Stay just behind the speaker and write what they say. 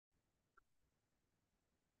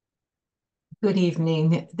Good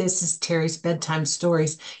evening. This is Terry's Bedtime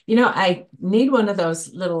Stories. I need one of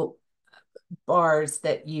those little bars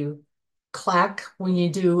that you clack when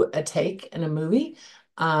you do a take in a movie.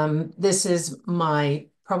 This is my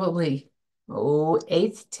probably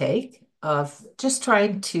eighth take of just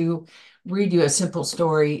trying to read you a simple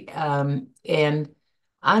story, and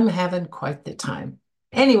I'm having quite the time.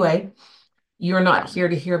 Anyway, you're not here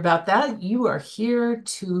to hear about that. You are here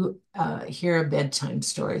to hear a bedtime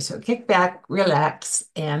story. So kick back, relax,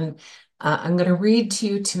 and I'm going to read to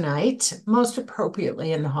you tonight, most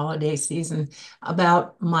appropriately in the holiday season,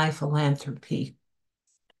 about my philanthropy.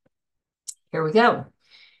 Here we go.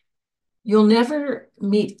 You'll never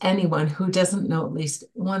meet anyone who doesn't know at least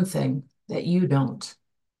one thing that you don't.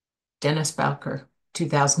 Dennis Bowker,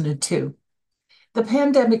 2002. The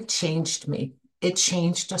pandemic changed me. It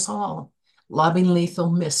changed us all, lobbing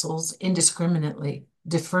lethal missiles indiscriminately,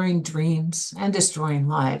 deferring dreams, and destroying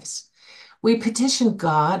lives. We petitioned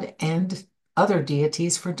God and other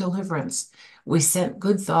deities for deliverance. We sent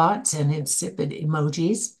good thoughts and insipid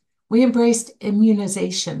emojis. We embraced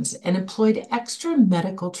immunizations and employed extra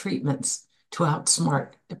medical treatments to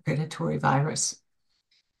outsmart the predatory virus.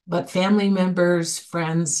 But family members,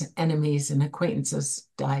 friends, enemies, and acquaintances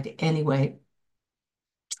died anyway.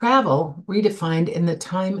 Travel, redefined in the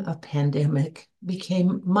time of pandemic,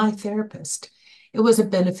 became my therapist. It was a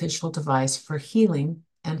beneficial device for healing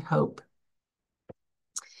and hope.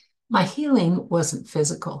 My healing wasn't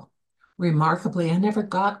physical. Remarkably, I never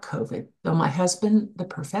got COVID, though my husband, the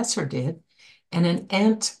professor, did, and an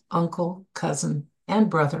aunt, uncle, cousin, and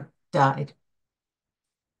brother died.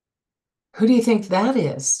 Who do you think that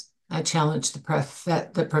is? I challenged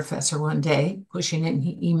the professor one day, pushing an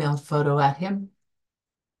emailed photo at him.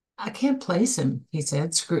 I can't place him, he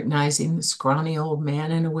said, scrutinizing the scrawny old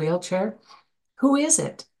man in a wheelchair. Who is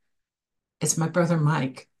it? It's my brother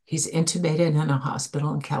Mike. He's intubated in a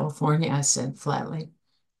hospital in California, I said flatly.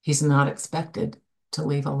 He's not expected to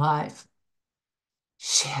leave alive.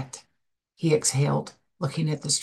 Shit, he exhaled, looking at the